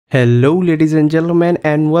Hello ladies and gentlemen,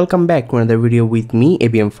 and welcome back to another video with me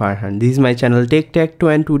ABM Farhan. This is my channel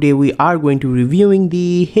Tech2, and today we are going to reviewing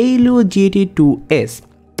the Haylou GT2S.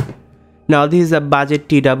 Now this is a budget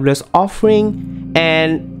TWS offering,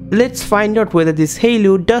 and let's find out whether this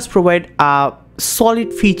Haylou does provide a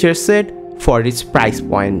solid feature set for its price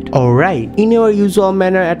point. Alright, in our usual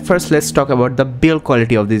manner, at first let's talk about the build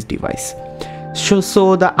quality of this device.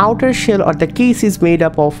 So the outer shell or the case is made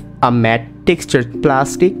up of a matte textured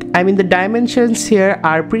plastic. I mean, the dimensions here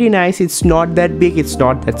are pretty nice. It's not that big, it's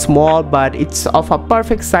not that small, but it's of a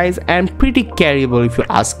perfect size and pretty carryable if you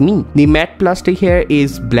ask me. The matte plastic here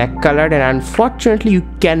is black colored, and unfortunately you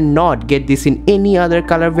cannot get this in any other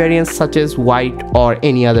color variants such as white or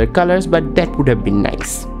any other colors, but that would have been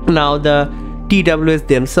nice. Now the TWS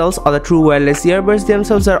themselves, or the true wireless earbuds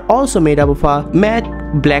themselves, are also made up of a matte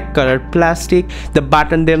black colored plastic. The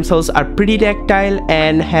buttons themselves are pretty tactile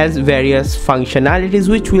and has various functionalities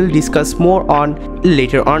which we'll discuss more on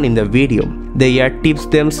later on in the video. The ear tips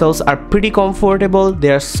themselves are pretty comfortable,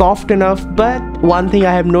 they are soft enough, but one thing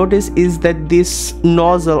I have noticed is that this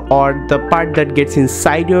nozzle or the part that gets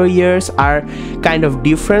inside your ears are kind of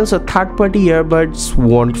different, so third-party earbuds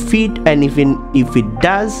won't fit, and even if it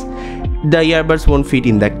does, the earbuds won't fit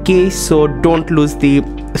in the case, so don't lose the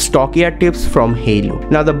stock ear tips from Haylou.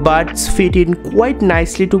 Now the buds fit in quite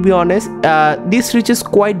nicely, to be honest. This reaches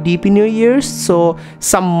quite deep in your ears, so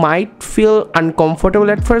some might feel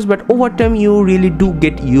uncomfortable at first, but over time you really do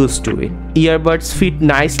get used to it. Earbuds fit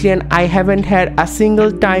nicely, and I haven't had a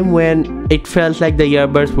single time when it felt like the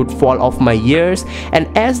earbuds would fall off my ears. And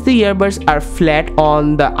as the earbuds are flat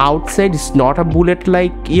on the outside, it's not a bullet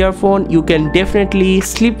like earphone, you can definitely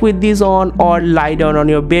sleep with these on or lie down on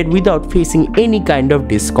your bed without facing any kind of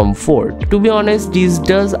discomfort. To be honest, this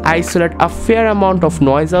does isolate a fair amount of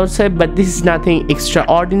noise outside, but this is nothing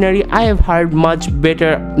extraordinary. I have heard much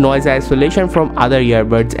better noise isolation from other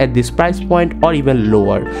earbuds at this price point or even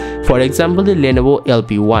lower, for example the Lenovo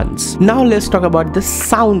LP1s. Now let's talk about the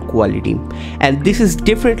sound quality, and this is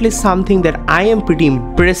definitely something that I am pretty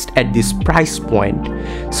impressed at this price point.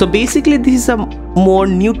 So basically this is a more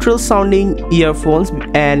neutral sounding earphones,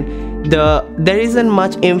 and there isn't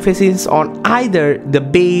much emphasis on either the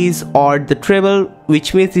bass or the treble,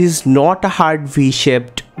 which means this is not a hard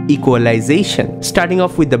V-shaped equalization. Starting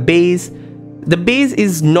off with the bass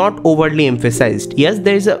is not overly emphasized. Yes,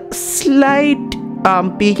 there is a slight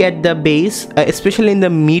peak at the bass, especially in the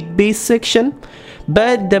mid bass section,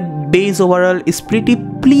 but the bass overall is pretty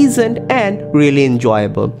pleasant and really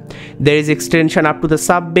enjoyable. There is extension up to the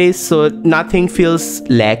sub bass, so nothing feels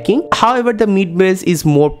lacking. However, the mid bass is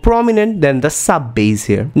more prominent than the sub bass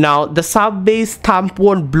here. Now the sub bass thump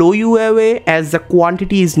won't blow you away as the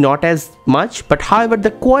quantity is not as much, but however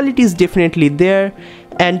the quality is definitely there,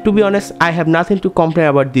 and to be honest I have nothing to complain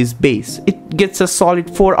about this bass. It gets a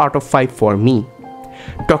solid 4 out of 5 for me.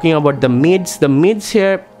 Talking about the mids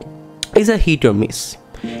here is a hit or miss.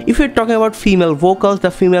 If you're talking about female vocals, the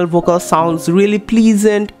female vocal sounds really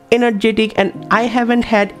pleasant, energetic, and I haven't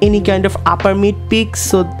had any kind of upper mid peaks,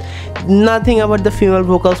 so nothing about the female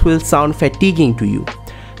vocals will sound fatiguing to you.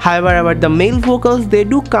 However, about the male vocals, they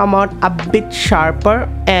do come out a bit sharper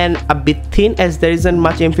and a bit thin, as there isn't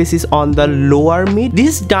much emphasis on the lower mid.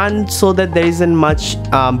 This is done so that there isn't much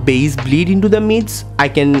bass bleed into the mids. I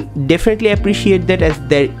can definitely appreciate that, as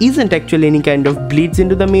there isn't actually any kind of bleeds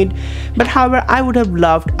into the mid, but however I would have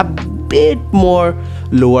loved a bit more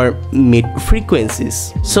lower mid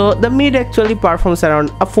frequencies. So the mid actually performs around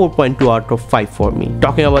a 4.2 out of 5 for me.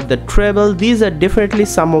 Talking about the treble, these are definitely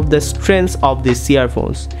some of the strengths of these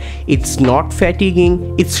earphones. It's not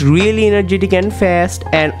fatiguing, it's really energetic and fast,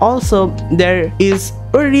 and also there is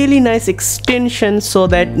a really nice extension so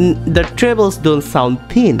that the trebles don't sound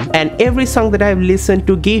thin, and every song that I've listened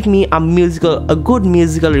to gave me a good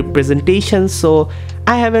musical representation, so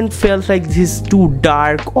I haven't felt like this is too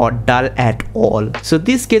dark or dull at all. So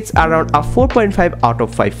this gets around a 4.5 out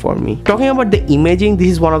of 5 for me. Talking about the imaging, this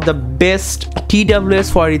is one of the best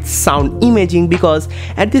TWS for its sound imaging, because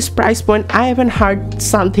at this price point I haven't heard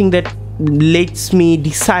something that lets me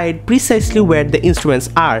decide precisely where the instruments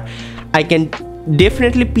are. I can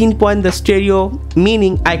definitely pinpoint the stereo,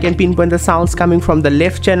 meaning I can pinpoint the sounds coming from the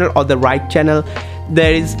left channel or the right channel.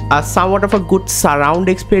 There is a somewhat of a good surround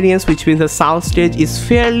experience, which means the sound stage is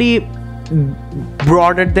fairly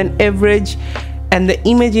broader than average, and the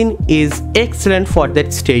imaging is excellent for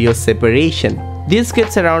that stereo separation. This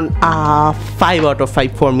gets around 5 out of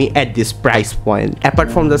 5 for me at this price point. Apart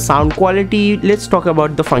from the sound quality, let's talk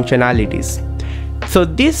about the functionalities. So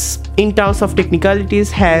this, in terms of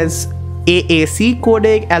technicalities, has AAC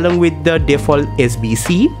codec along with the default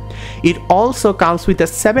SBC. It also comes with a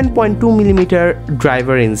 7.2mm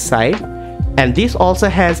driver inside, and this also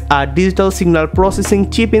has a digital signal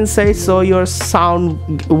processing chip inside, so your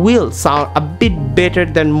sound will sound a bit better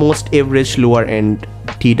than most average lower end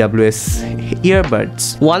TWS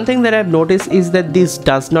earbuds. One thing that I've noticed is that this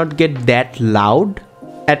does not get that loud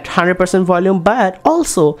at 100% volume, but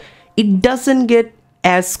also it doesn't get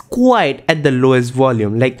as quiet at the lowest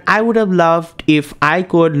volume. Like, I would have loved if I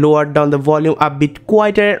could lower down the volume a bit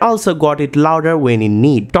quieter and also got it louder when in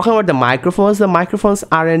need. Talking about the microphones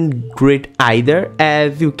aren't great either.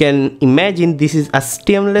 As you can imagine, this is a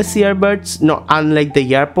stemless earbuds, not unlike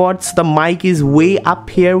the AirPods. The mic is way up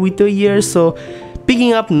here with your ears, so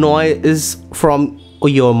picking up noise from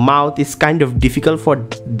your mouth is kind of difficult for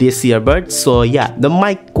this earbud. So yeah, the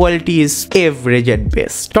mic quality is average at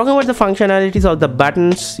best. Talking about the functionalities of the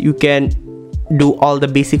buttons, you can do all the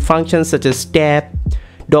basic functions such as tap,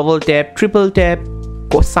 double tap, triple tap,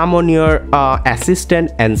 summon your assistant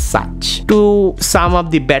and such. To sum up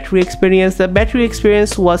the battery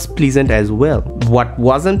experience was pleasant as well. What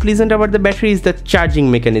wasn't pleasant about the battery is the charging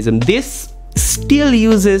mechanism. This still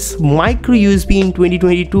uses micro USB in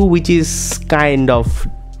 2022, which is kind of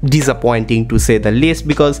disappointing to say the least,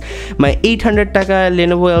 because my 800 taka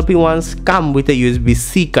Lenovo LP1s come with a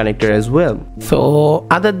USB-C connector as well. So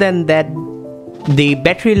other than that, the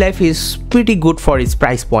battery life is pretty good for its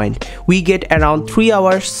price point. We get around 3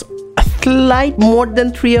 hours, a slight more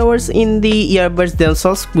than 3 hours in the earbuds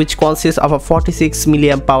themselves, which consists of a 46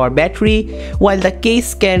 mAh battery, while the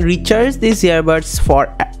case can recharge these earbuds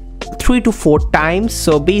for 3 to 4 times.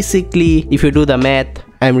 So basically, if you do the math,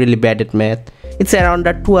 I'm really bad at math, it's around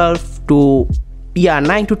a 9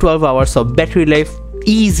 to 12 hours of battery life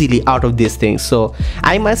easily out of these things. So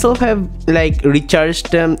I myself have like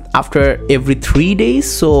recharged them after every 3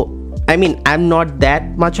 days. So I mean, I'm not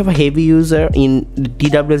that much of a heavy user in the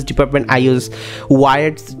TWS department. I use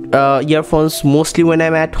wired earphones mostly when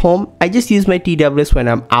I'm at home. I just use my TWS when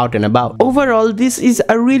I'm out and about. Overall, this is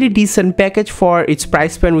a really decent package for its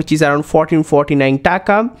price point, which is around 1449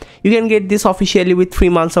 taka. You can get this officially with 3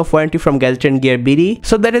 months of warranty from Gadget and Gear BD.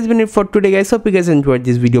 So that has been it for today, guys. Hope you guys enjoyed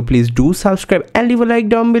this video. Please do subscribe and leave a like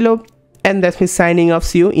down below. And that's me signing off.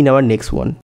 See you in our next one.